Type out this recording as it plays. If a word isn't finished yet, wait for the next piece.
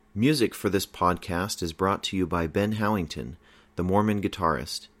Music for this podcast is brought to you by Ben Howington, the Mormon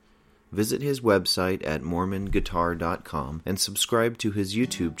guitarist. Visit his website at mormonguitar.com and subscribe to his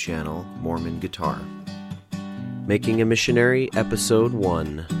YouTube channel, Mormon Guitar. Making a Missionary, Episode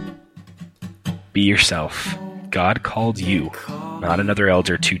 1. Be yourself. God called you, not another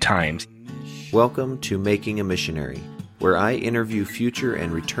elder 2 times. Welcome to Making a Missionary, where I interview future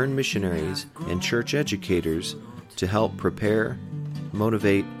and return missionaries and church educators to help prepare,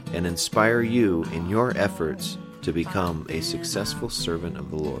 motivate, and inspire you in your efforts to become a successful servant of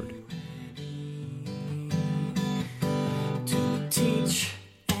the Lord. To teach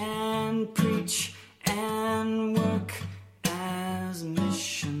and preach and work as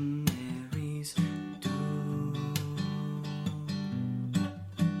missionaries do.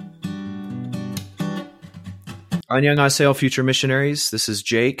 Annyeonghaseyo, future missionaries. This is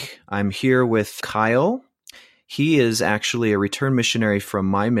Jake. I'm here with Kyle. He is actually a return missionary from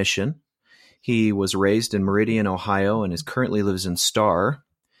my mission. He was raised in Meridian, Ohio, and currently lives in Star,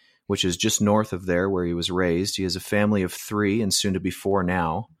 which is just north of there where he was raised. He has a family of 3 and soon to be 4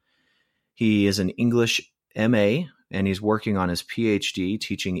 now. He is an English MA, and he's working on his PhD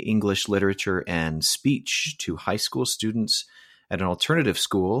teaching English literature and speech to high school students at an alternative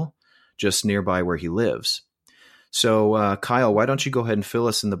school just nearby where he lives. So, Kyle, why don't you go ahead and fill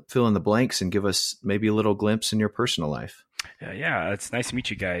in the blanks and give us maybe a little glimpse in your personal life? Yeah, it's nice to meet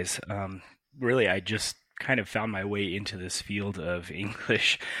you guys. Really, I just kind of found my way into this field of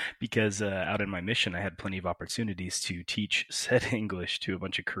English because out in my mission, I had plenty of opportunities to teach said English to a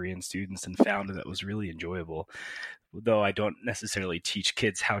bunch of Korean students and found that was really enjoyable. Though I don't necessarily teach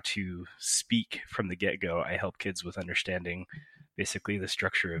kids how to speak from the get-go, I help kids with understanding basically the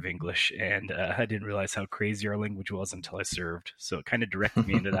structure of English, and I didn't realize how crazy our language was until I served. So it kind of directed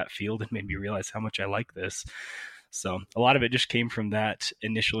me into that field and made me realize how much I like this. So a lot of it just came from that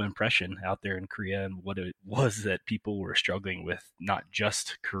initial impression out there in Korea and what it was that people were struggling with, not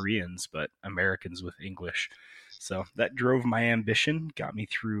just Koreans, but Americans with English. So that drove my ambition, got me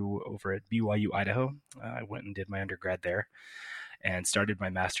through over at BYU, Idaho. I went and did my undergrad there and started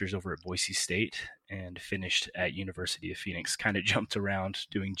my master's over at Boise State and finished at University of Phoenix. Kind of jumped around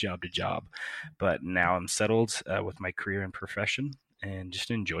doing job to job, but now I'm settled with my career and profession and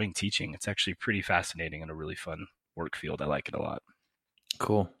just enjoying teaching. It's actually pretty fascinating and a really fun work field. I like it a lot.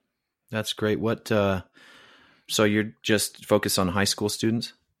 Cool. That's great. So you're just focused on high school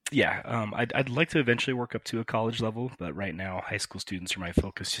students? Yeah, I'd like to eventually work up to a college level, but right now high school students are my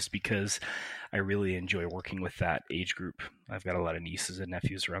focus just because I really enjoy working with that age group. I've got a lot of nieces and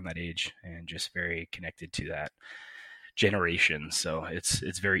nephews around that age and just very connected to that generation. So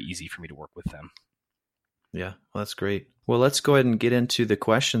it's very easy for me to work with them. Yeah, well, that's great. Well, let's go ahead and get into the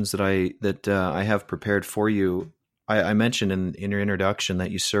questions that I have prepared for you. I mentioned in your introduction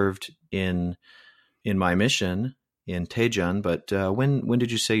that you served in my mission in Daejeon, but when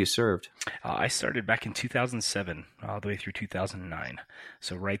did you say you served? I started back in 2007, all the way through 2009.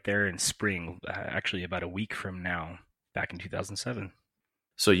 So right there in spring, actually about a week from now, back in 2007.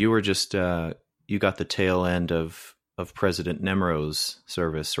 So you were just you got the tail end of President Nemro's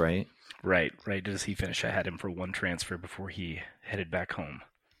service, right? Right as he finished. I had him for one transfer before he headed back home.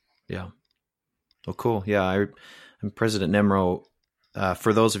 Yeah. Well, cool. Yeah, I'm President Nemro.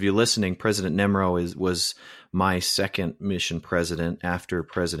 For those of you listening, President Nemro was my second mission president after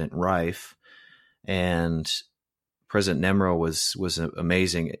President Rife, and President Nemro was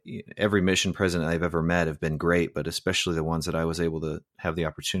amazing. Every mission president I've ever met have been great, but especially the ones that I was able to have the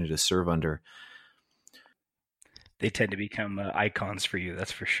opportunity to serve under. They tend to become icons for you,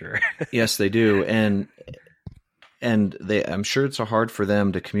 that's for sure. Yes, they do, and I'm sure it's hard for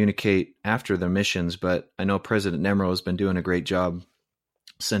them to communicate after their missions, but I know President Nemro has been doing a great job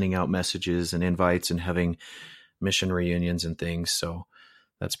sending out messages and invites and having mission reunions and things. So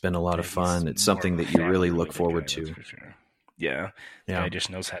that's been a lot of fun. It's something that you really look forward to. For sure. Yeah. The guy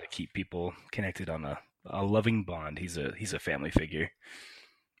just knows how to keep people connected on a loving bond. He's a family figure.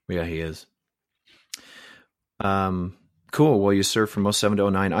 Yeah, he is. Cool. Well, you served from 07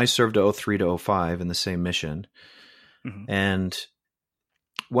 to 09. I served to 03 to 05 in the same mission. Mm-hmm. And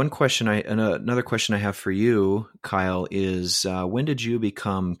another question I have for you, Kyle, is when did you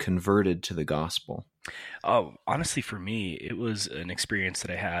become converted to the gospel? Oh, honestly, for me, it was an experience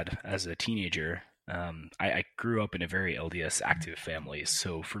that I had as a teenager. I grew up in a very LDS active family,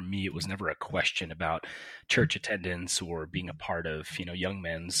 so for me, it was never a question about church attendance or being a part of, young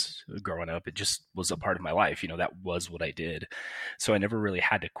men's growing up. It just was a part of my life. That was what I did. So I never really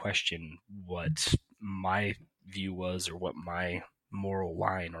had to question what my view was or what my moral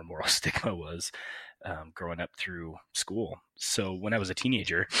line or moral stigma was. growing up through school. So when I was a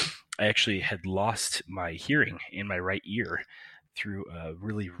teenager, I actually had lost my hearing in my right ear through a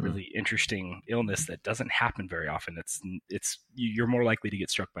really, really interesting illness that doesn't happen very often. You're more likely to get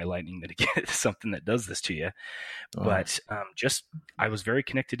struck by lightning than to get something that does this to you. Oh. But I was very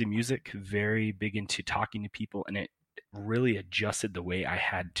connected to music, very big into talking to people, and it really adjusted the way I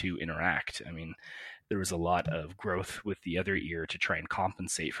had to interact. I mean, there was a lot of growth with the other ear to try and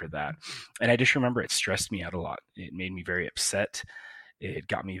compensate for that. And I just remember it stressed me out a lot. It made me very upset. It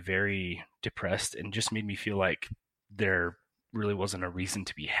got me very depressed and just made me feel like there really wasn't a reason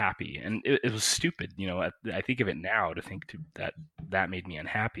to be happy. And it was stupid. You know, I think of it now to think that made me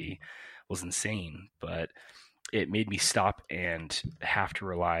unhappy was insane, but it made me stop and have to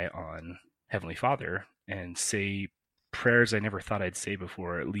rely on Heavenly Father and say prayers I never thought I'd say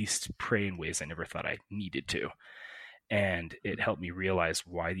before, or at least pray in ways I never thought I needed to. And it helped me realize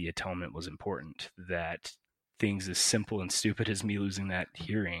why the atonement was important, that things as simple and stupid as me losing that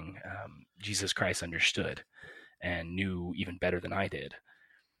hearing, Jesus Christ understood and knew even better than I did.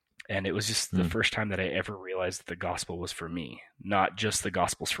 And it was just the first time that I ever realized that the gospel was for me, not just the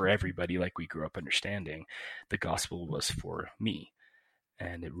gospel's for everybody like we grew up understanding. The gospel was for me.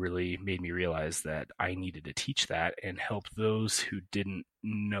 And it really made me realize that I needed to teach that and help those who didn't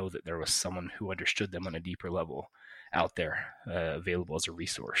know that there was someone who understood them on a deeper level out there, available as a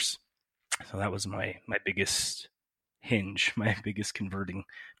resource. So that was my biggest hinge, my biggest converting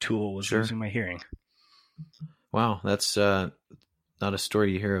tool was losing my hearing. Wow, that's not a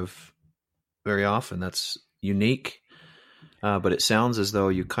story you hear of very often. That's unique, but it sounds as though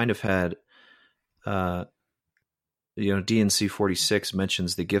you kind of had, D&C 46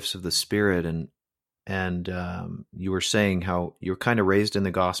 mentions the gifts of the Spirit, and you were saying how you were kind of raised in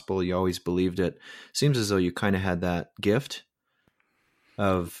the gospel. You always believed it. Seems as though you kind of had that gift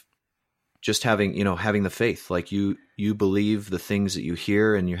of just having the faith. Like you believe the things that you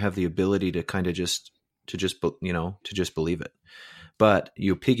hear, and you have the ability to kind of just believe it. But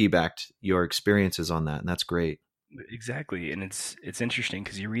you piggybacked your experiences on that, and that's great. Exactly. And it's interesting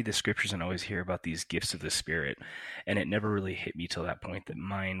because you read the scriptures and always hear about these gifts of the Spirit, and it never really hit me till that point that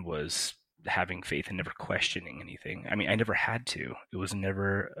mine was having faith and never questioning anything. I mean, I never had to. It was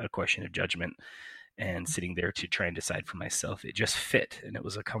never a question of judgment and sitting there to try and decide for myself. It just fit, and it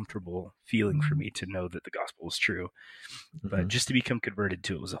was a comfortable feeling for me to know that the gospel was true. But just to become converted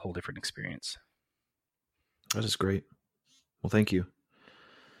to it was a whole different experience. That is great. Well, thank you.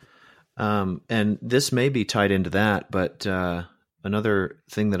 And this may be tied into that, but another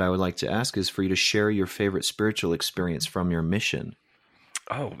thing that I would like to ask is for you to share your favorite spiritual experience from your mission.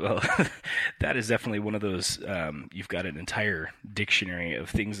 Oh, well, that is definitely one of those, you've got an entire dictionary of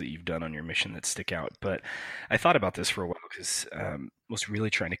things that you've done on your mission that stick out. But I thought about this for a while because was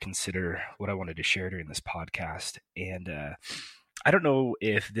really trying to consider what I wanted to share during this podcast. And I don't know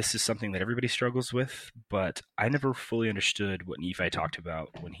if this is something that everybody struggles with, but I never fully understood what Nephi talked about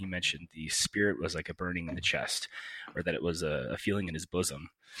when he mentioned the Spirit was like a burning in the chest, or that it was a feeling in his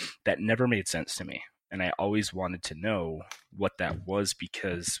bosom. That never made sense to me. And I always wanted to know what that was,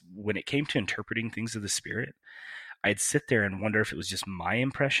 because when it came to interpreting things of the Spirit, I'd sit there and wonder if it was just my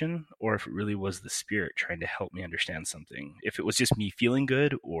impression or if it really was the Spirit trying to help me understand something. If it was just me feeling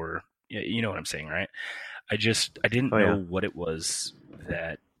good, or you know what I'm saying, right? I didn't know what it was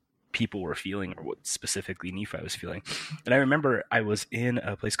that people were feeling, or what specifically Nephi was feeling. And I remember I was in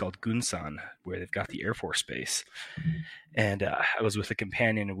a place called Gunsan, where they've got the Air Force Base. And I was with a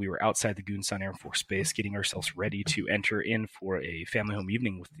companion, and we were outside the Gunsan Air Force Base getting ourselves ready to enter in for a family home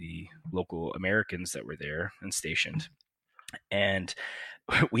evening with the local Americans that were there and stationed. And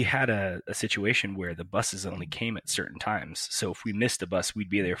we had a situation where the buses only came at certain times. So if we missed a bus, we'd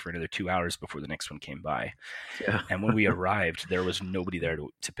be there for another 2 hours before the next one came by. Yeah. And when we arrived, there was nobody there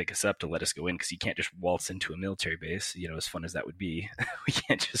to pick us up, to let us go in, because you can't just waltz into a military base, as fun as that would be. We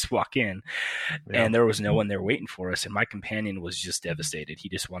can't just walk in. Yeah. And there was no one there waiting for us. And my companion was just devastated. He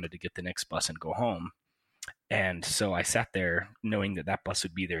just wanted to get the next bus and go home. And so I sat there knowing that bus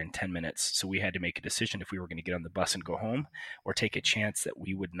would be there in 10 minutes. So we had to make a decision if we were going to get on the bus and go home, or take a chance that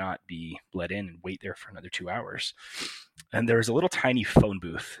we would not be let in and wait there for another 2 hours. And there was a little tiny phone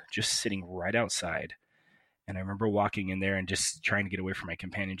booth just sitting right outside. And I remember walking in there and just trying to get away from my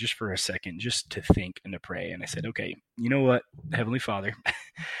companion just for a second, just to think and to pray. And I said, okay, you know what, Heavenly Father,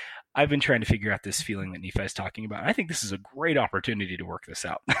 I've been trying to figure out this feeling that Nephi is talking about. I think this is a great opportunity to work this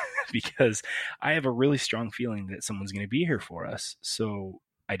out because I have a really strong feeling that someone's going to be here for us. So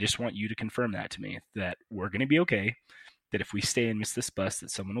I just want you to confirm that to me, that we're going to be okay. that if we stay and miss this bus,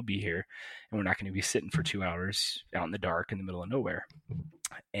 that someone will be here, and we're not going to be sitting for 2 hours out in the dark in the middle of nowhere.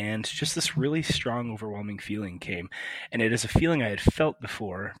 And just this really strong, overwhelming feeling came. And it is a feeling I had felt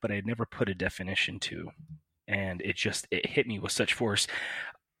before, but I had never put a definition to. And it hit me with such force.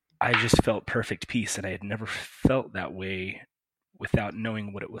 I just felt perfect peace, and I had never felt that way without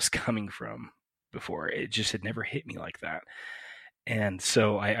knowing what it was coming from before. It just had never hit me like that. And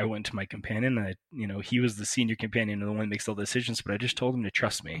so I went to my companion, and he was the senior companion and the one that makes all the decisions, but I just told him to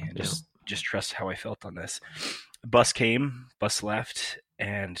trust me and just trust how I felt on this. The bus came, bus left,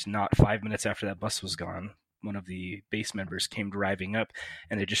 and not 5 minutes after that bus was gone, one of the base members came driving up,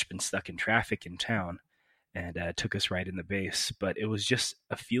 and they'd just been stuck in traffic in town, and took us right in the base. But it was just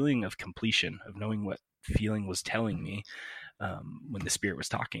a feeling of completion, of knowing what feeling was telling me when the Spirit was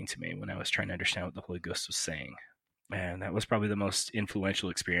talking to me, when I was trying to understand what the Holy Ghost was saying. And that was probably the most influential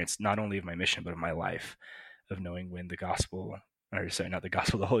experience, not only of my mission, but of my life, of knowing when the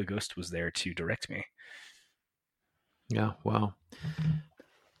Holy Ghost was there to direct me. Yeah, wow.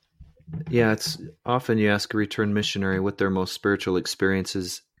 Yeah, it's often you ask a returned missionary what their most spiritual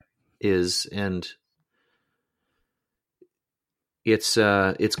experiences is, and it's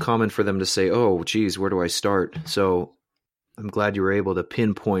common for them to say, "Oh, geez, where do I start?" So I'm glad you were able to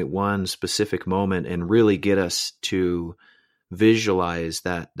pinpoint one specific moment and really get us to visualize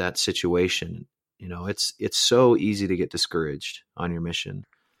that situation. It's so easy to get discouraged on your mission.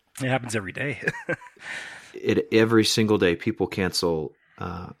 It happens every day. Every single day, people cancel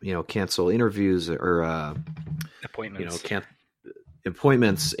interviews or appointments.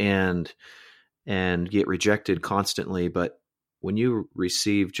 Appointments and get rejected constantly. But when you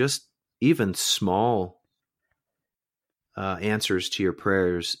receive just even small answers to your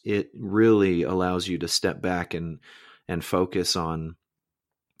prayers, it really allows you to step back and focus on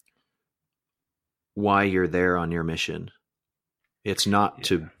why you're there on your mission. It's not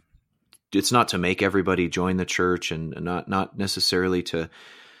to make everybody join the church, and not necessarily to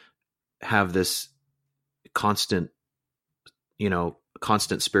have this constant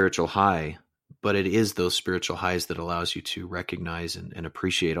spiritual high, but it is those spiritual highs that allows you to recognize and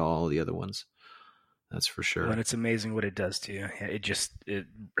appreciate all the other ones. That's for sure. And it's amazing what it does to you.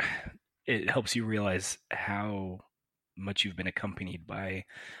 It helps you realize how much you've been accompanied by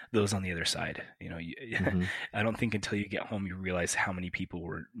those on the other side. Mm-hmm. I don't think until you get home you realize how many people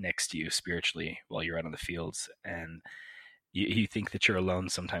were next to you spiritually while you're out on the fields, and you think that you're alone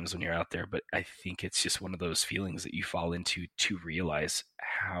sometimes when you're out there. But I think it's just one of those feelings that you fall into to realize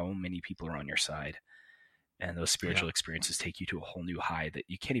how many people are on your side, and those spiritual experiences take you to a whole new high that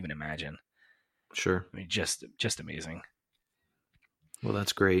you can't even imagine. Sure. I mean, just amazing. Well,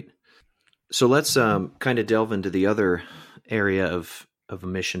 that's great. So let's kind of delve into the other area of a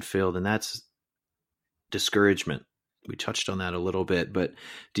mission field, and that's discouragement. We touched on that a little bit, but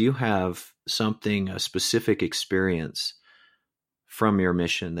do you have a specific experience from your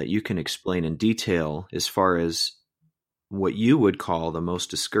mission that you can explain in detail as far as what you would call the most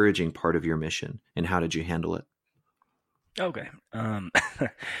discouraging part of your mission, and how did you handle it? Okay.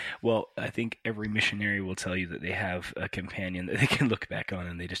 Well, I think every missionary will tell you that they have a companion that they can look back on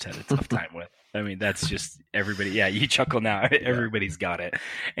and they just had a tough time with. I mean, that's just everybody. Yeah, you chuckle now. Everybody's got it.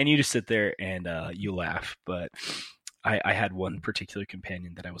 And you just sit there and you laugh. But I had one particular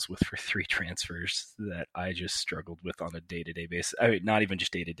companion that I was with for 3 transfers that I just struggled with on a day-to-day basis. I mean, not even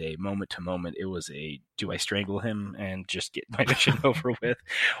just day-to-day, moment to moment. It was do I strangle him and just get my mission over with?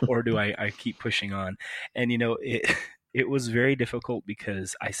 Or do I keep pushing on? And, it was very difficult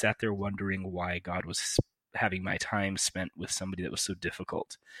because I sat there wondering why God was having my time spent with somebody that was so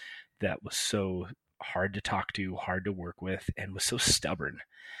difficult, that was so hard to talk to, hard to work with, and was so stubborn.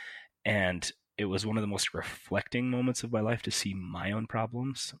 And it was one of the most reflecting moments of my life to see my own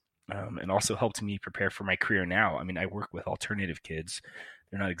problems, and also helped me prepare for my career now. I mean, I work with alternative kids.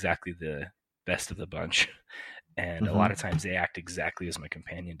 They're not exactly the best of the bunch. And a lot of times they act exactly as my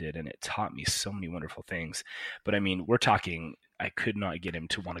companion did, and it taught me so many wonderful things. But I mean, we're talking, I could not get him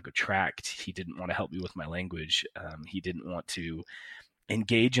to want to go tract. He didn't want to help me with my language. He didn't want to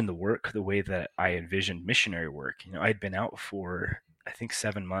engage in the work the way that I envisioned missionary work. I had been out for, I think,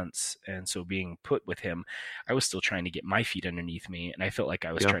 7 months. And so being put with him, I was still trying to get my feet underneath me. And I felt like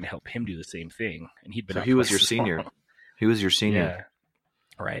I was trying to help him do the same thing. And he'd been out. He was your senior. He was your senior. Yeah.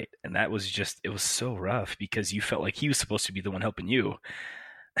 Right. And that was it was so rough because you felt like he was supposed to be the one helping you.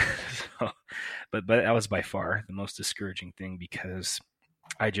 But that was by far the most discouraging thing, because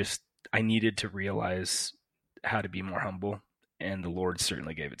I needed to realize how to be more humble, and the Lord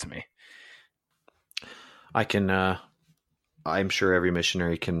certainly gave it to me. I'm sure every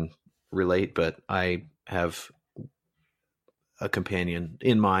missionary can relate, but I have a companion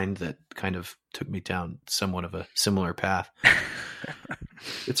in mind that kind of took me down somewhat of a similar path.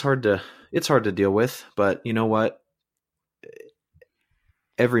 It's hard to deal with, but you know what?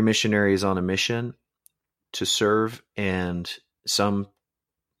 Every missionary is on a mission to serve, and some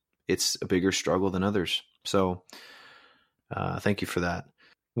it's a bigger struggle than others. So thank you for that.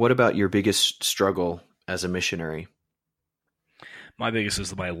 What about your biggest struggle as a missionary? My biggest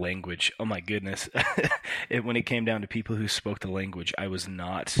was my language. Oh my goodness. When it came down to people who spoke the language, I was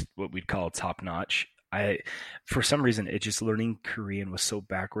not what we'd call top notch. For some reason, learning Korean was so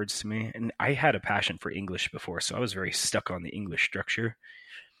backwards to me. And I had a passion for English before, so I was very stuck on the English structure.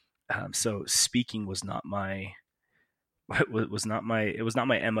 So speaking was not my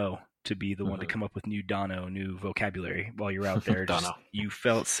MO to be the one to come up with new vocabulary while you're out there.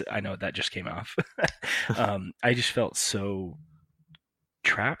 I know that just came off. I just felt so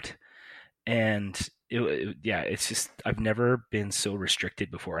trapped, and it's just, I've never been so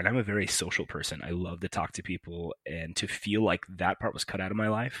restricted before, and I'm a very social person. I love to talk to people, and to feel like that part was cut out of my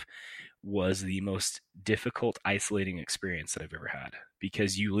life was the most difficult, isolating experience that I've ever had,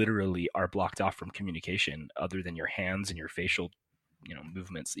 because you literally are blocked off from communication other than your hands and your facial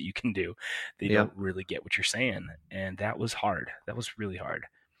movements that you can do. They don't really get what you're saying, and that was hard. That was really hard.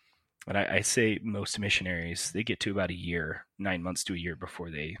 And I say most missionaries, they get to about a year, 9 months to a year,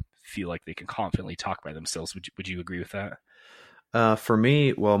 before they feel like they can confidently talk by themselves. Would you agree with that? For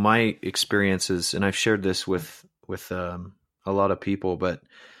me, well, my experiences, and I've shared this with a lot of people, but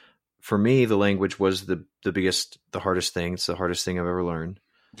for me, the language was the hardest thing. It's the hardest thing I've ever learned.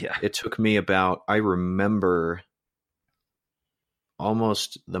 Yeah. It took me I remember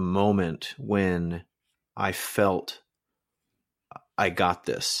almost the moment when I felt I got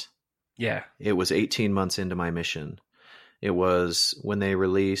this. Yeah. It was 18 months into my mission. It was when they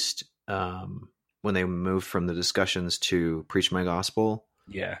released, when they moved from the discussions to preach my gospel.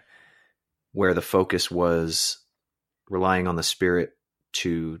 Yeah. Where the focus was relying on the Spirit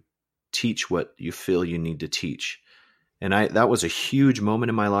to teach what you feel you need to teach. And that was a huge moment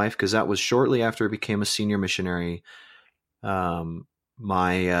in my life, because that was shortly after I became a senior missionary. When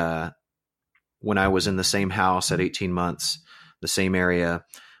I was in the same house at 18 months, the same area,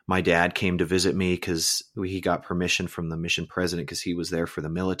 my dad came to visit me because he got permission from the mission president, because he was there for the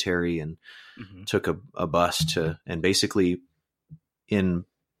military, and took a bus and basically in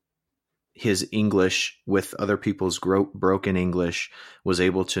his English with other people's broken English was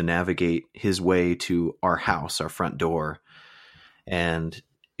able to navigate his way to our house, our front door. And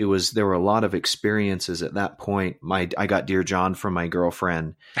there were a lot of experiences at that point. I got Dear John from my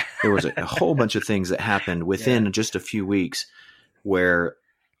girlfriend. There was a whole bunch of things that happened within just a few weeks, where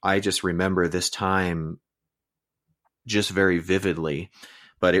I just remember this time just very vividly.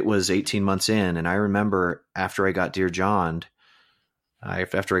 But it was 18 months in, and I remember after I got Dear John,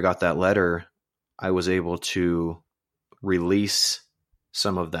 after I got that letter, I was able to release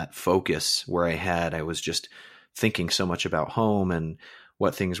some of that focus where I was just thinking so much about home and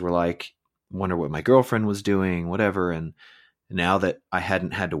what things were like, wonder what my girlfriend was doing, whatever. And now that I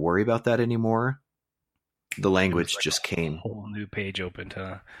hadn't had to worry about that anymore, the language just came. Whole new page opened,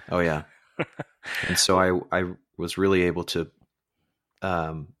 huh? Oh yeah. And so I was really able to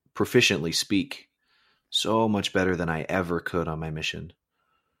proficiently speak so much better than I ever could on my mission.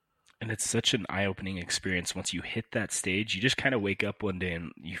 And it's such an eye-opening experience. Once you hit that stage, you just kind of wake up one day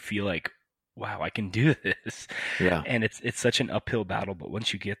and you feel like, wow, I can do this. Yeah. And it's such an uphill battle. But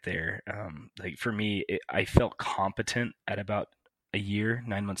once you get there, like for me, I felt competent at about a year,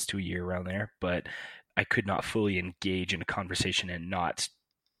 9 months to a year, around there. But I could not fully engage in a conversation and not,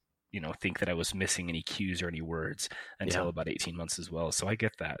 think that I was missing any cues or any words until about 18 months as well. So I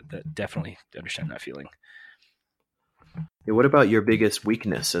get that definitely understand that feeling. Hey, what about your biggest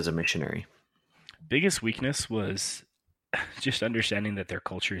weakness as a missionary? Biggest weakness was just understanding that their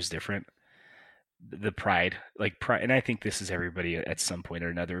culture is different. The pride, and I think this is everybody at some point or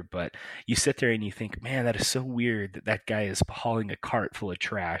another, but you sit there and you think, man, that is so weird that guy is hauling a cart full of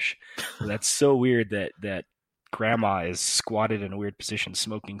trash. That's so weird that grandma is squatted in a weird position,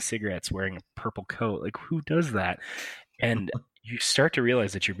 smoking cigarettes, wearing a purple coat. Like, who does that? And you start to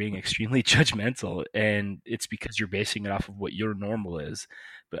realize that you're being extremely judgmental, and it's because you're basing it off of what your normal is.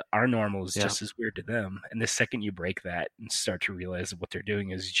 But our normal is just as weird to them. And the second you break that and start to realize that what they're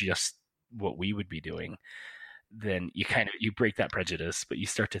doing is just what we would be doing, then you break that prejudice, but you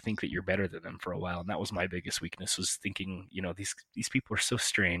start to think that you're better than them for a while. And that was my biggest weakness, was thinking, these people are so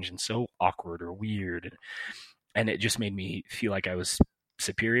strange and so awkward or weird. And it just made me feel like I was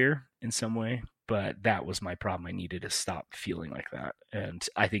superior in some way. But that was my problem. I needed to stop feeling like that. And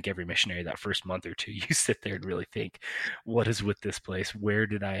I think every missionary, that first month or two, you sit there and really think, what is with this place? Where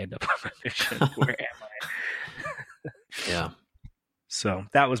did I end up on my mission? Where am I? Yeah. So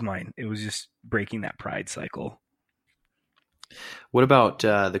that was mine. It was just breaking that pride cycle. What about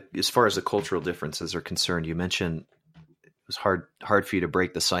as far as the cultural differences are concerned? You mentioned it was hard for you to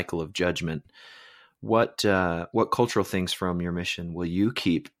break the cycle of judgment. What cultural things from your mission will you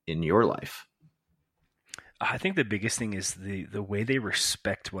keep in your life? I think the biggest thing is the way they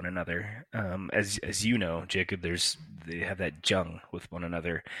respect one another. As you know, Jacob, they have that jung with one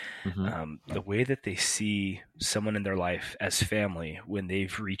another. Mm-hmm. The way that they see someone in their life as family when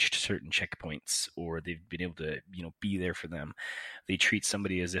they've reached certain checkpoints or they've been able to, be there for them. They treat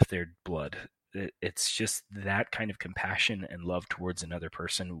somebody as if they're blood. It's just that kind of compassion and love towards another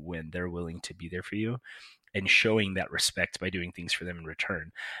person when they're willing to be there for you and showing that respect by doing things for them in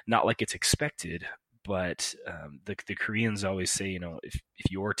return. Not like it's expected, but the Koreans always say, if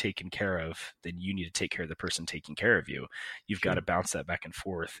you're taken care of, then you need to take care of the person taking care of you. You've got to bounce that back and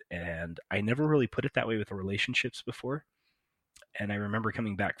forth. And I never really put it that way with the relationships before. And I remember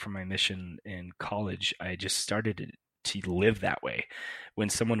coming back from my mission in college, I just started to live that way. When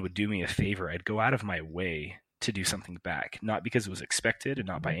someone would do me a favor, I'd go out of my way to do something back, not because it was expected and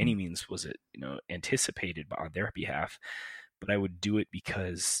not by any means was it, anticipated on their behalf, but I would do it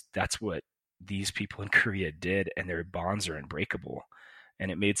because that's what these people in Korea did, and their bonds are unbreakable. And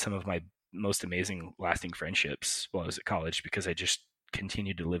it made some of my most amazing lasting friendships while I was at college, because I just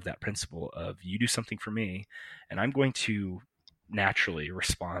continued to live that principle of, you do something for me and I'm going to naturally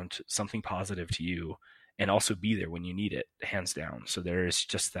respond something positive to you and also be there when you need it, hands down. So there is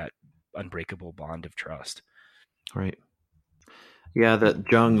just that unbreakable bond of trust. Right. Yeah,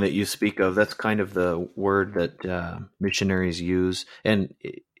 that jung that you speak of, that's kind of the word that missionaries use. And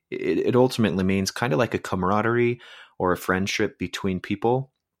it ultimately means kind of like a camaraderie or a friendship between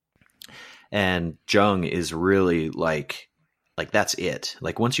people. And jung is really like that's it.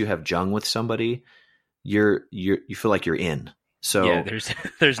 Like once you have jung with somebody, you feel like you're in. So yeah,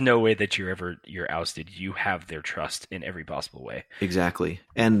 there's no way that you're ousted. You have their trust in every possible way. Exactly.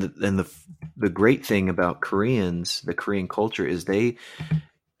 And the great thing about Koreans, the Korean culture, is they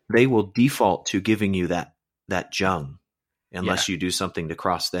will default to giving you that jung. Unless you do something to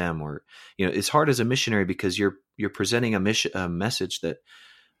cross them, or it's hard as a missionary because you're presenting a message that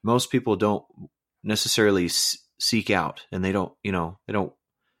most people don't necessarily seek out, and they don't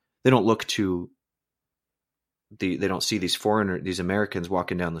look to they don't see these Americans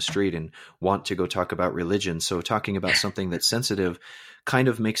walking down the street and want to go talk about religion. So talking about something that's sensitive kind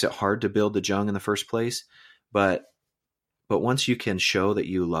of makes it hard to build the jung in the first place. But once you can show that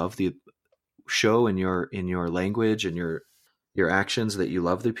you love show in your language and your actions that you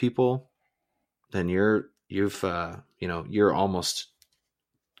love the people, then you're almost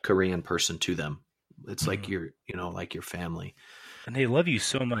Korean person to them. It's like like your family. And they love you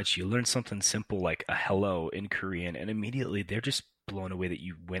so much. You learn something simple like a hello in Korean, and immediately they're just blown away that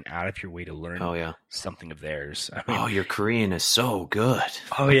you went out of your way to learn something of theirs. I mean, your Korean is so good.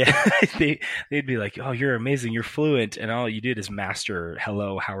 Oh yeah. They'd be like, oh, you're amazing, you're fluent, and all you did is master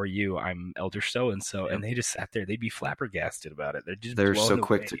hello, how are you, I'm Elder so and so, and they just sat there. They'd be flabbergasted about it. They're so away.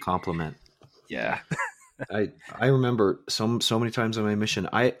 quick to compliment. Yeah. I remember so many times on my mission,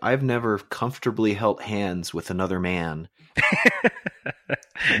 I've never comfortably held hands with another man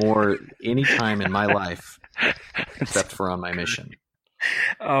more any time in my life except for on my mission.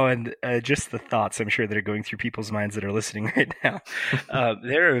 Oh, and just the thoughts I'm sure that are going through people's minds that are listening right now.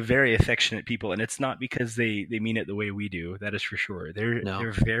 They're very affectionate people, and it's not because they mean it the way we do. That is for sure.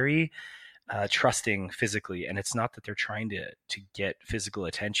 They're very trusting physically, and it's not that they're trying to get physical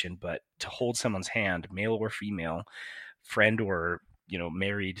attention, but to hold someone's hand, male or female, friend or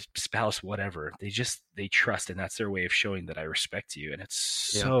married spouse, whatever. They trust, and that's their way of showing that I respect you. And it's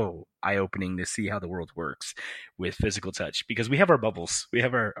so eye-opening to see how the world works with physical touch, because we have our bubbles. We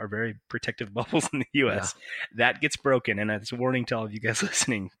have our very protective bubbles in the U.S. That gets broken, and it's a warning to all of you guys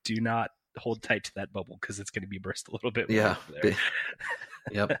listening: do not hold tight to that bubble, because it's going to be burst a little bit more there.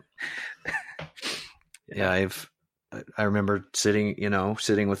 Yep. Yeah, I remember sitting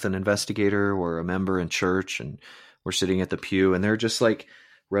with an investigator or a member in church, and we're sitting at the pew, and they're just like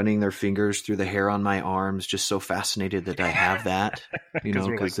running their fingers through the hair on my arms, just so fascinated that I have that, because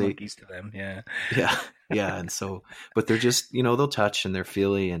like monkeys to them. Yeah. And so, but they're just, they'll touch and they're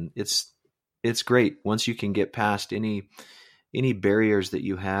feely, and it's great once you can get past any barriers that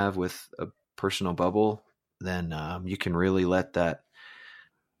you have with a personal bubble. Then you can really let that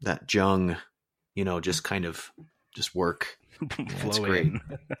jung, just kind of just work. That's flow great. in.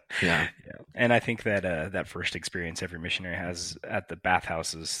 Yeah. Yeah. And I think that that first experience every missionary has at the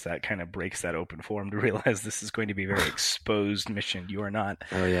bathhouses, that kind of breaks that open for them to realize this is going to be a very exposed mission. You are not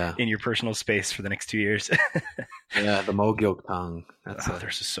Oh yeah. in your personal space for the next 2 years. Yeah. The Mogyok Tong. That's Oh, a they're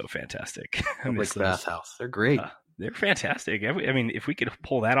just so fantastic. I public miss those. bathhouse. They're great. They're fantastic. I mean, if we could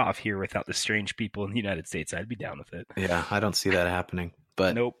pull that off here without the strange people in the United States, I'd be down with it. Yeah. I don't see that happening,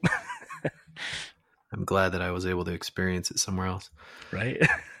 but Nope. I'm glad that I was able to experience it somewhere else. Right?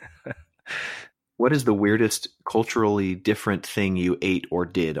 What is the weirdest culturally different thing you ate or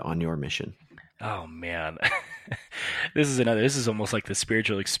did on your mission? Oh man. This is almost like the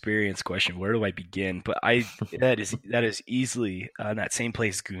spiritual experience question. Where do I begin? But that is easily in that same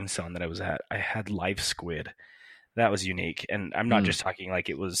place, Gunsan, that I was at. I had live squid. That was unique. And I'm not just talking like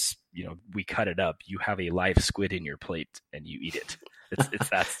it was, we cut it up. You have a live squid in your plate and you eat it. It's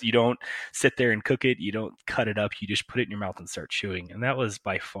that you don't sit there and cook it. You don't cut it up. You just put it in your mouth and start chewing. And that was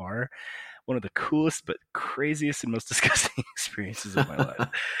by far one of the coolest, but craziest and most disgusting experiences of my life.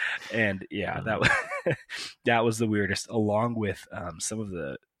 And yeah, that was the weirdest, along with some of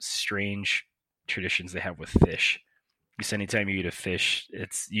the strange traditions they have with fish. Because anytime you eat a fish,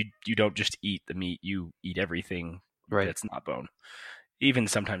 it's you don't just eat the meat, you eat everything that's not bone. Even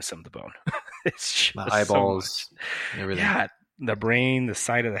sometimes some of the bone. It's just The eyeballs, everything. Yeah, the brain, the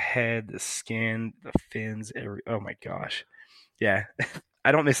side of the head, the skin, the fins, oh my gosh. Yeah.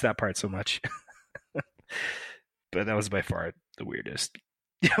 I don't miss that part so much. But that was by far the weirdest.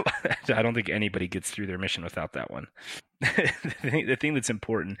 I don't think anybody gets through their mission without that one. The thing that's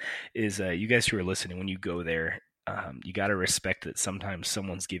important is you guys who are listening, when you go there, you got to respect that sometimes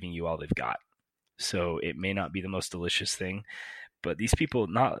someone's giving you all they've got. So it may not be the most delicious thing, but these people,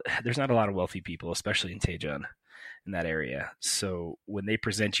 there's not a lot of wealthy people, especially in Daejeon, in that area. So when they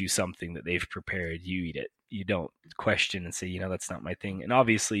present you something that they've prepared, you eat it. You don't question and say, that's not my thing. And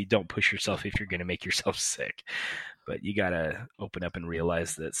obviously don't push yourself if you're going to make yourself sick. But you got to open up and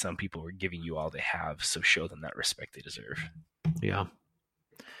realize that some people are giving you all they have. So show them that respect they deserve. Yeah.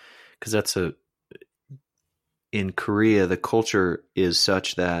 Because in Korea, the culture is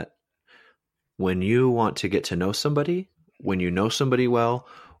such that when you want to get to know somebody, when you know somebody well,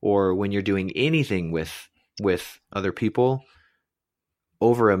 or when you're doing anything with other people,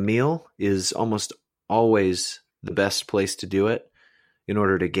 over a meal is almost always the best place to do it in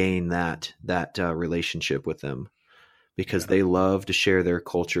order to gain that relationship with them, because they love to share their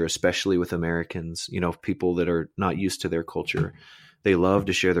culture, especially with Americans, people that are not used to their culture. They love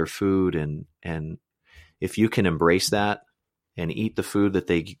to share their food, and if you can embrace that and eat the food that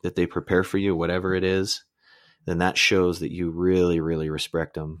they prepare for you, whatever it is, then that shows that you really, really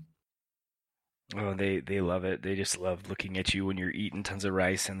respect them. Oh, they love it. They just love looking at you when you're eating tons of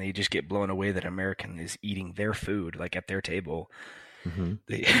rice, and they just get blown away that American is eating their food, like at their table. Mm-hmm.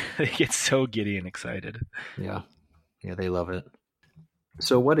 They get so giddy and excited. Yeah. Yeah, they love it.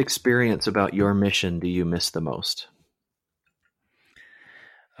 So what experience about your mission do you miss the most?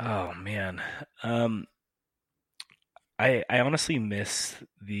 Oh, man. I honestly miss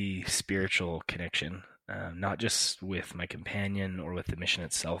the spiritual connection. Not just with my companion or with the mission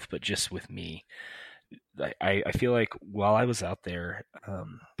itself, but just with me. I feel like while I was out there,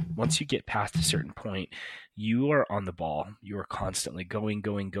 once you get past a certain point, you are on the ball. You are constantly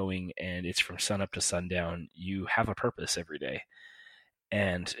going, and it's from sun up to sundown. You have a purpose every day.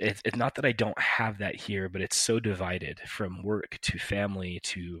 And it's not that I don't have that here, but it's so divided from work to family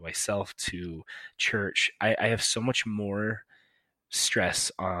to myself to church. I have so much more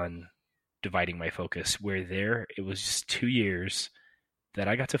stress on dividing my focus, where there it was just 2 years that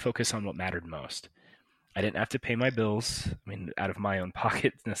I got to focus on what mattered most. I didn't have to pay my bills, out of my own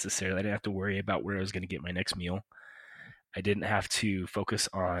pocket necessarily. I didn't have to worry about where I was going to get my next meal. I didn't have to focus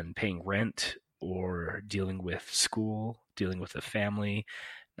on paying rent or dealing with school, dealing with a family.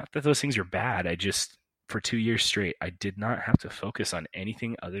 Not that those things are bad. I just, for 2 years straight, I did not have to focus on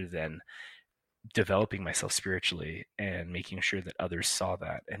anything other than developing myself spiritually and making sure that others saw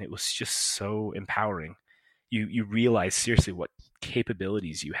that. And it was just so empowering. You realize seriously what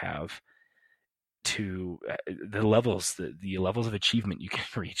capabilities you have to the levels of achievement you can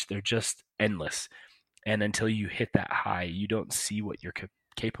reach. They're just endless. And until you hit that high, you don't see what you're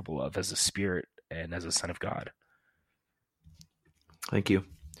capable of as a spirit and as a son of God. Thank you.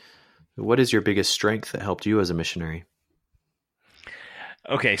 What is your biggest strength that helped you as a missionary?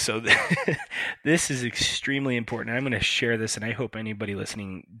 Okay, so this is extremely important. I'm going to share this, and I hope anybody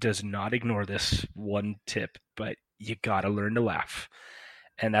listening does not ignore this one tip, but you got to learn to laugh.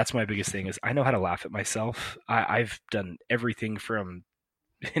 And that's my biggest thing is I know how to laugh at myself. I've done everything from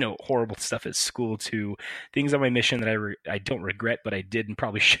horrible stuff at school to things on my mission that I don't regret, but I did and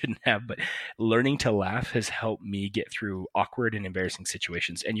probably shouldn't have. But learning to laugh has helped me get through awkward and embarrassing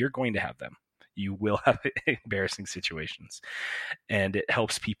situations. And you're going to have them. You will have embarrassing situations, and it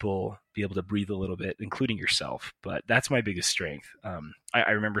helps people be able to breathe a little bit, including yourself. But that's my biggest strength.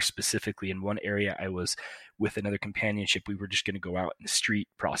 I remember specifically in one area, I was with another companionship. We were just going to go out in the street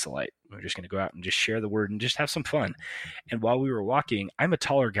proselyte. We were just going to go out and just share the word and just have some fun. And while we were walking, I'm a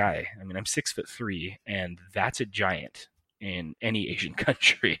taller guy. I mean, I'm 6'3", and that's a giant in any Asian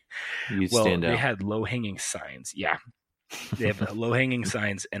country. Stand out. They had low-hanging signs. Yeah. They have low-hanging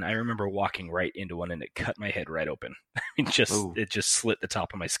signs, and I remember walking right into one, and it cut my head right open. I mean, it just slit the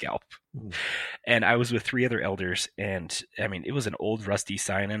top of my scalp. Ooh. And I was with 3 other elders, and I mean, it was an old rusty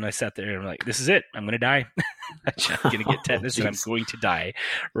sign, and I sat there, and I'm like, this is it. I'm going to die. I'm going to get tetanus, and I'm going to die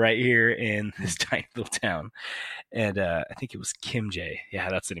right here in this tiny little town. And I think it was Kim Jae. Yeah,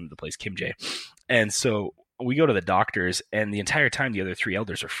 that's the name of the place, Kim Jae. And so we go to the doctors, and the entire time the other 3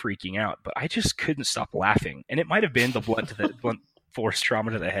 elders are freaking out, but I just couldn't stop laughing. And it might have been the blunt force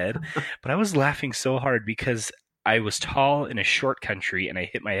trauma to the head, but I was laughing so hard because I was tall in a short country, and I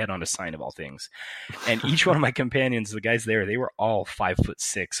hit my head on a sign of all things. And each one of my companions, the guys there, they were all 5'6",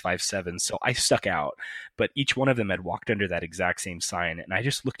 5'7", so I stuck out. But each one of them had walked under that exact same sign, and I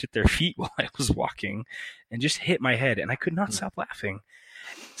just looked at their feet while I was walking and just hit my head, and I could not stop laughing.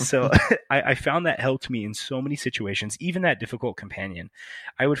 So I found that helped me in so many situations, even that difficult companion.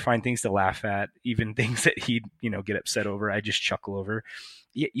 I would find things to laugh at, even things that he'd, get upset over. I just chuckle over.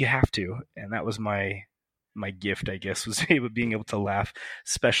 You have to. And that was my gift, I guess, was being able to laugh,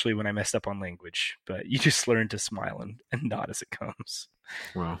 especially when I messed up on language. But you just learn to smile and nod as it comes.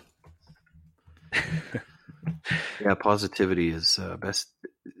 Wow. Yeah, positivity is best.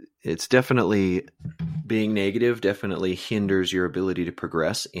 It's definitely, being negative definitely hinders your ability to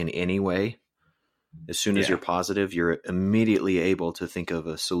progress in any way. As soon as you're positive, you're immediately able to think of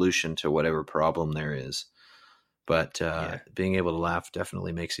a solution to whatever problem there is. But being able to laugh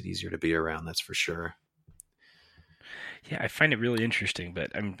definitely makes it easier to be around. That's for sure. Yeah, I find it really interesting,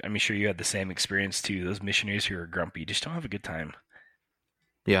 but I'm sure you had the same experience too. Those missionaries who are grumpy just don't have a good time.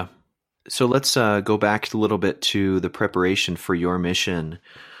 Yeah. So let's go back a little bit to the preparation for your mission.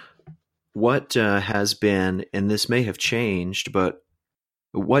 What has been, and this may have changed, but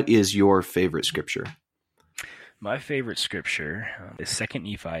what is your favorite scripture? My favorite scripture is 2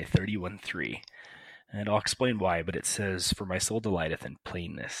 Nephi 31:3. And I'll explain why, but it says, "For my soul delighteth in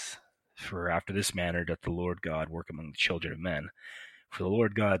plainness. For after this manner doth the Lord God work among the children of men. For the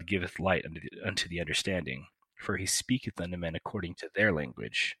Lord God giveth light unto the understanding. For he speaketh unto men according to their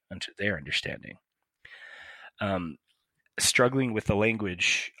language, unto their understanding." Struggling with the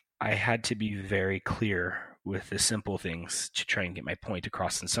language, I had to be very clear with the simple things to try and get my point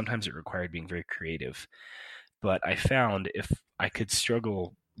across, and sometimes it required being very creative. But I found if I could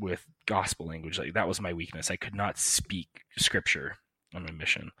struggle with gospel language, like that was my weakness. I could not speak scripture on my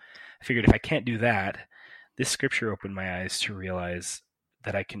mission. I figured if I can't do that, this scripture opened my eyes to realize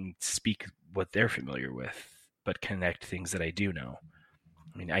that I can speak what they're familiar with, but connect things that I do know.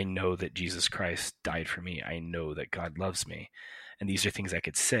 I mean, I know that Jesus Christ died for me. I know that God loves me. And these are things I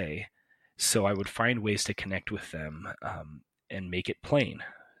could say. So I would find ways to connect with them and make it plain.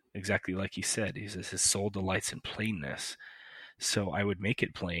 Exactly like he said. He says his soul delights in plainness. So I would make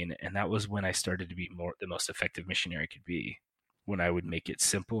it plain. And that was when I started to be the most effective missionary I could be. When I would make it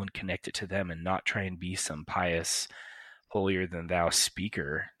simple and connect it to them and not try and be some pious, holier than thou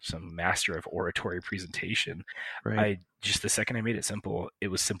speaker, some master of oratory presentation. Right. The second I made it simple, it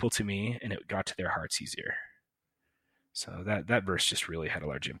was simple to me and it got to their hearts easier. So that verse just really had a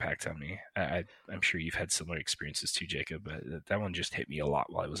large impact on me. I'm sure you've had similar experiences too, Jacob, but that one just hit me a lot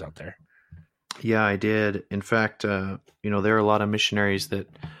while I was out there. Yeah, I did. In fact, there are a lot of missionaries that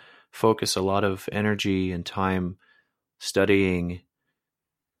focus a lot of energy and time studying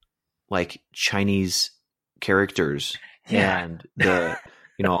like Chinese characters and the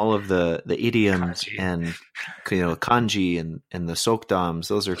all of the idioms kanji. And kanji and the sokdams.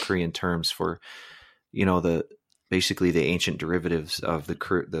 Those are Korean terms for basically the ancient derivatives of the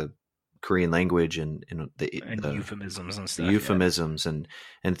Korean language and the euphemisms and stuff. Euphemisms and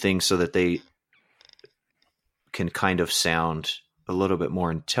things, so that they can kind of sound a little bit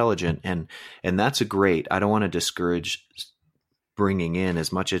more intelligent, and that's a great. I don't want to discourage bringing in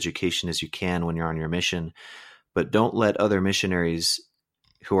as much education as you can when you're on your mission, but don't let other missionaries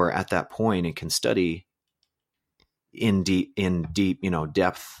who are at that point and can study in deep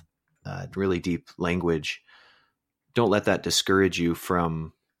depth, really deep language. Don't let that discourage you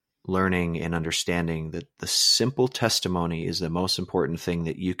from learning and understanding that the simple testimony is the most important thing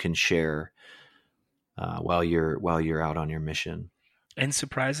that you can share while you're out on your mission. And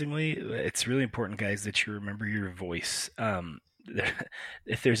surprisingly, it's really important, guys, that you remember your voice.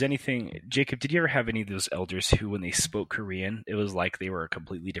 If there's anything, Jacob, did you ever have any of those elders who, when they spoke Korean, it was like they were a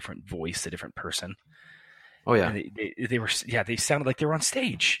completely different voice, a different person? Oh yeah. And they sounded like they were on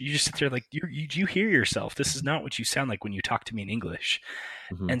stage. You just sit there like, you hear yourself. This is not what you sound like when you talk to me in English.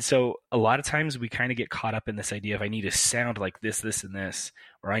 Mm-hmm. And so a lot of times we kind of get caught up in this idea of I need to sound like this, this, and this,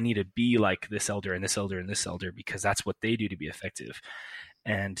 or I need to be like this elder and this elder and this elder because that's what they do to be effective.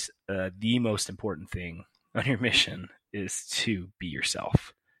 And the most important thing on your mission is to be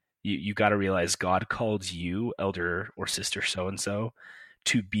yourself. You got to realize God called you, elder or sister so-and-so,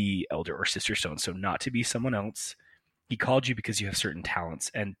 to be elder or sister so-and-so, not to be someone else. He called you because you have certain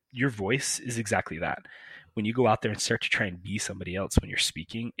talents, and your voice is exactly that. When you go out there and start to try and be somebody else when you're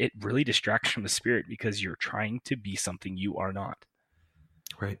speaking, it really distracts from the Spirit because you're trying to be something you are not.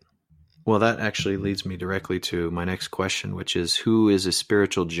 Right. Well, that actually leads me directly to my next question, which is, who is a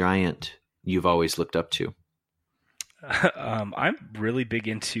spiritual giant you've always looked up to? I'm really big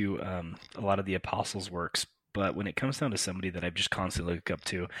into a lot of the apostles' works, but when it comes down to somebody that I've just constantly looked up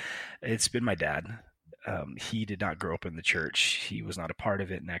to, it's been my dad. He did not grow up in the church. He was not a part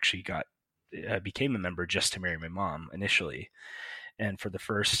of it, and actually became a member just to marry my mom initially. And for the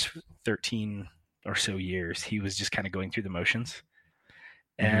first 13 or so years, he was just kind of going through the motions.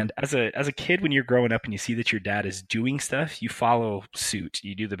 And as a kid, when you're growing up and you see that your dad is doing stuff, you follow suit.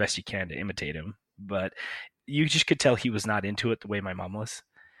 You do the best you can to imitate him. But you just could tell he was not into it the way my mom was.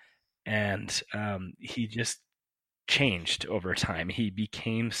 And he just changed over time. He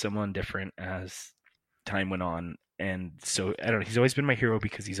became someone different as time went on. And so, I don't know, he's always been my hero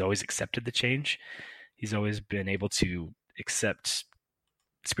because he's always accepted the change. He's always been able to accept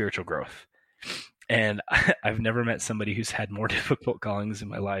spiritual growth. And I've never met somebody who's had more difficult callings in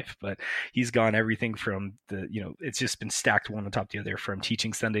my life, but he's gone everything from it's just been stacked one on top of the other, from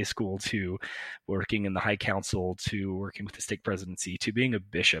teaching Sunday school to working in the high council to working with the stake presidency to being a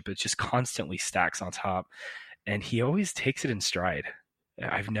bishop. It just constantly stacks on top. And he always takes it in stride.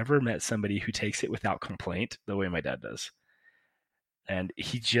 I've never met somebody who takes it without complaint the way my dad does. And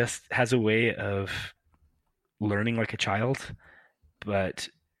he just has a way of learning like a child, but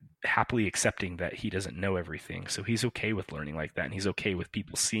happily accepting that he doesn't know everything. So he's okay with learning like that, and he's okay with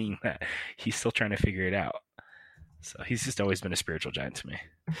people seeing that he's still trying to figure it out. So he's just always been a spiritual giant to me.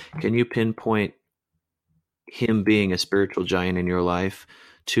 Can you pinpoint him being a spiritual giant in your life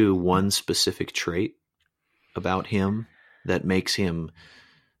to one specific trait about him that makes him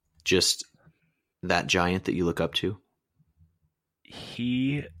just that giant that you look up to?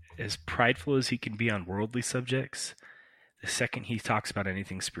 He, as prideful as he can be on worldly subjects, the second he talks about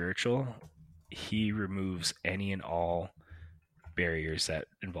anything spiritual, he removes any and all barriers that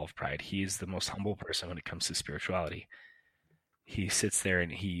involve pride. He is the most humble person when it comes to spirituality. He sits there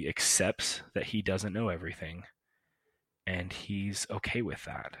and he accepts that he doesn't know everything, and he's okay with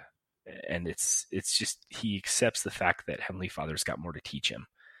that. And it's just, he accepts the fact that Heavenly Father's got more to teach him.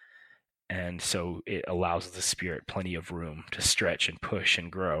 And so it allows the Spirit plenty of room to stretch and push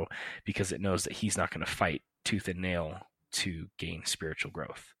and grow, because it knows that he's not going to fight tooth and nail to gain spiritual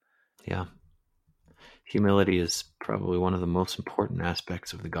growth. Yeah. Humility is probably one of the most important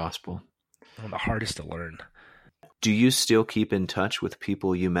aspects of the gospel. One of the hardest to learn. Do you still keep in touch with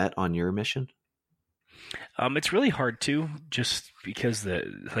people you met on your mission? It's really hard to, just because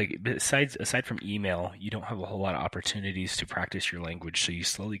aside from email, you don't have a whole lot of opportunities to practice your language, so you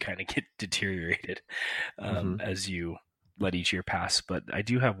slowly kind of get deteriorated as you let each year pass. But I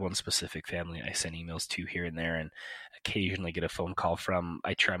do have one specific family I send emails to here and there, and occasionally get a phone call from.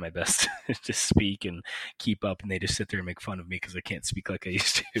 I try my best to speak and keep up, and they just sit there and make fun of me because I can't speak like I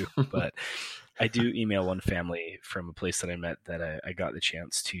used to. But I do email one family from a place that I met that I got the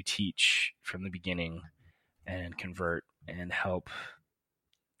chance to teach from the beginning and convert and help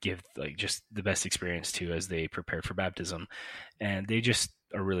give just the best experience to as they prepare for baptism. And they just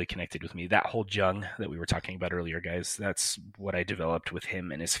are really connected with me. That whole jung that we were talking about earlier, guys, that's what I developed with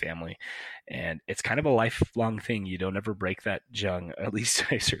him and his family. And it's kind of a lifelong thing. You don't ever break that jung. At least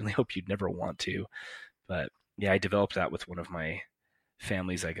I certainly hope you'd never want to. But yeah, I developed that with one of my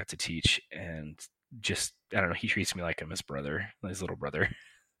families I got to teach. And just, I don't know, he treats me like I'm his brother, his little brother.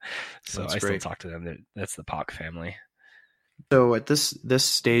 So I still talk to them. That's the Pock family. So at this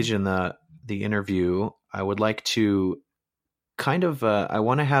stage in the interview, I would like to kind of I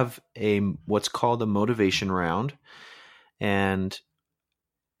want to have what's called a motivation round, and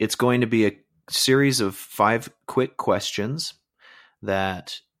it's going to be a series of 5 quick questions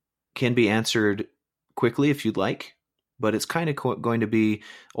that can be answered quickly if you'd like, but it's kind of going to be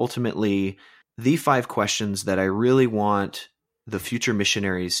ultimately the 5 questions that I really want the future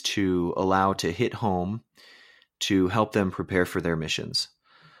missionaries to allow to hit home to help them prepare for their missions.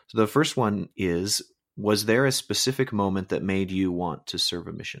 So the first one is, was there a specific moment that made you want to serve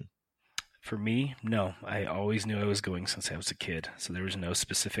a mission? For me, no. I always knew I was going since I was a kid, so there was no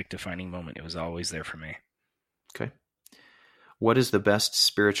specific defining moment. It was always there for me. Okay. What is the best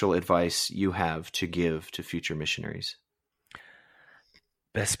spiritual advice you have to give to future missionaries?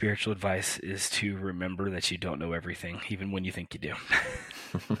 Best spiritual advice is to remember that you don't know everything, even when you think you do.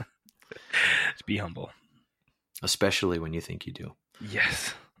 Just be humble. Especially when you think you do.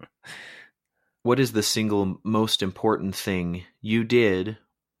 Yes. What is the single most important thing you did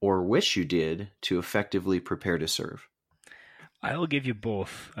or wish you did to effectively prepare to serve? I will give you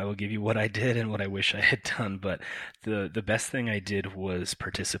both. I will give you what I did and what I wish I had done. But the best thing I did was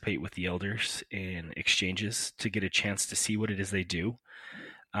participate with the elders in exchanges to get a chance to see what it is they do.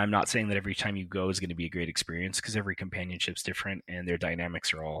 I'm not saying that every time you go is going to be a great experience, because every companionship's different and their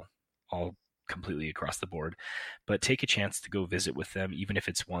dynamics are all completely across the board. But take a chance to go visit with them, even if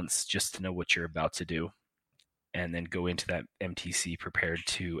it's once, just to know what you're about to do, and then go into that MTC prepared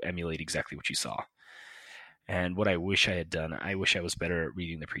to emulate exactly what you saw. And what I wish I had done, I wish I was better at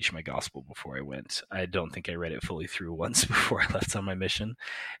reading the Preach My Gospel before I went. I don't think I read it fully through once before I left on my mission,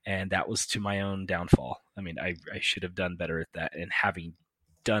 and that was to my own downfall. I mean, I should have done better at that, and having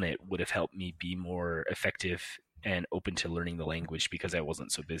done it would have helped me be more effective and open to learning the language, because I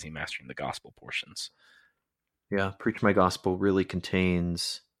wasn't so busy mastering the gospel portions. Yeah, Preach My Gospel really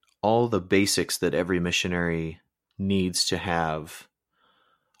contains all the basics that every missionary needs to have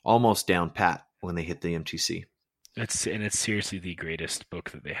almost down pat when they hit the MTC. It's seriously the greatest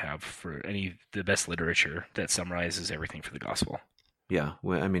book that they have for the best literature that summarizes everything for the gospel. Yeah,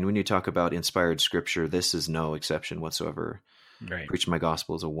 I mean, when you talk about inspired scripture, this is no exception whatsoever. Right. Preach My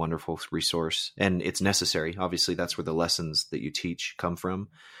Gospel is a wonderful resource, and it's necessary. Obviously, that's where the lessons that you teach come from.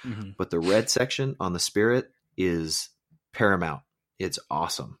 Mm-hmm. But the red section on the Spirit is paramount. It's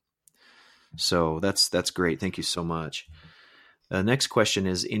awesome. So that's great. Thank you so much. Next question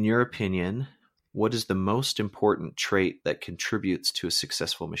is, in your opinion, what is the most important trait that contributes to a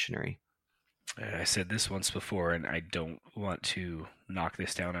successful missionary? I said this once before, and I don't want to knock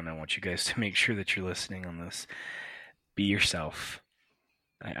this down, and I want you guys to make sure that you're listening on this. Be yourself.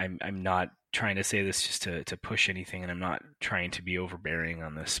 I'm not trying to say this just to push anything, and I'm not trying to be overbearing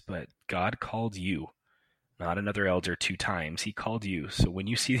on this, but God called you, not another elder 2 times. He called you. So when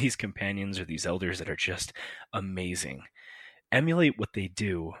you see these companions or these elders that are just amazing, emulate what they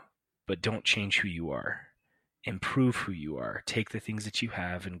do, but don't change who you are. Improve who you are. Take the things that you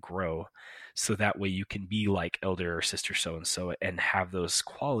have and grow, so that way you can be like elder or sister so-and-so and have those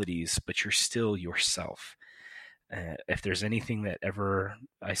qualities, but you're still yourself. If there's anything that ever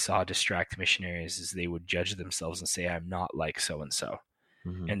I saw distract missionaries, is they would judge themselves and say, I'm not like so-and-so.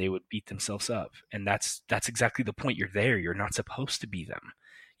 Mm-hmm. And they would beat themselves up. And that's exactly the point. You're there. You're not supposed to be them.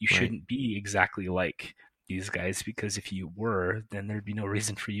 You shouldn't be exactly like these guys, because if you were, then there'd be no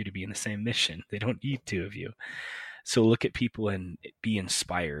reason for you to be in the same mission. They don't need 2 of you. So look at people and be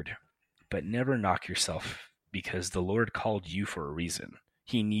inspired, but never knock yourself, because the Lord called you for a reason.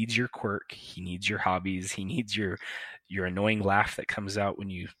 He needs your quirk. He needs your hobbies. He needs your annoying laugh that comes out when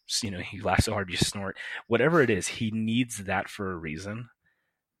you laugh so hard you snort. Whatever it is, he needs that for a reason.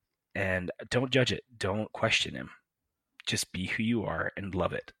 And don't judge it. Don't question him. Just be who you are and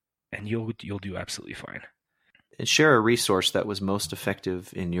love it, and you'll do absolutely fine. And share a resource that was most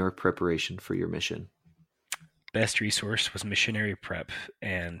effective in your preparation for your mission. Best resource was Missionary Prep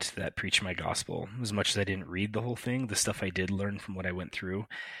and that Preach My Gospel. As much as I didn't read the whole thing, the stuff I did learn from what I went through,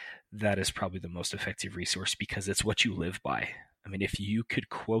 that is probably the most effective resource, because it's what you live by. I mean, if you could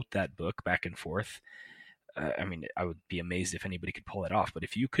quote that book back and forth, I would be amazed if anybody could pull it off. But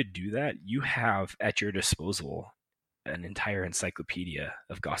if you could do that, you have at your disposal an entire encyclopedia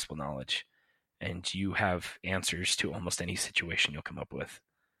of gospel knowledge, and you have answers to almost any situation you'll come up with.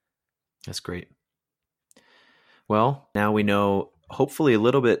 That's great. Well, now we know hopefully a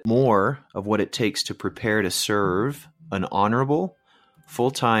little bit more of what it takes to prepare to serve an honorable,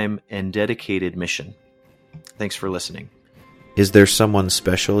 full-time, and dedicated mission. Thanks for listening. Is there someone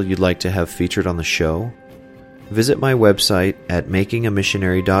special you'd like to have featured on the show? Visit my website at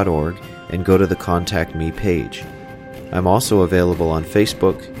makingamissionary.org and go to the Contact Me page. I'm also available on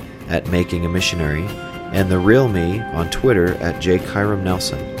Facebook at Making a Missionary and The Real Me on Twitter at J. Kyram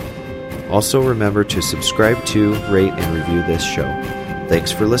Nelson. Also remember to subscribe to, rate, and review this show.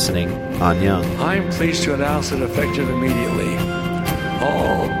 Thanks for listening. Annyeong. I'm pleased to announce that effective immediately,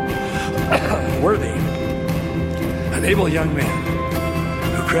 all worthy, an able young man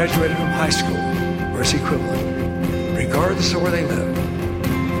who graduated from high school or its equivalent, regardless of where they live,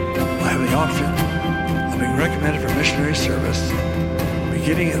 will have the option of being recommended for missionary service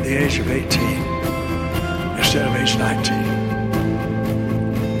beginning at the age of 18 instead of age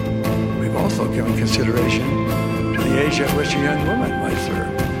 19. We've also given consideration to the age at which a young woman might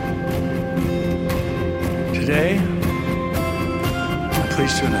serve. Today, I'm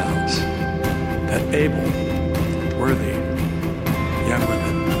pleased to announce that able, worthy young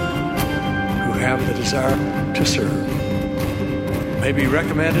women who have the desire to serve may be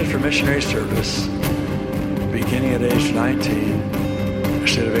recommended for missionary service beginning at age 19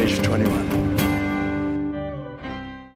 instead of age 21.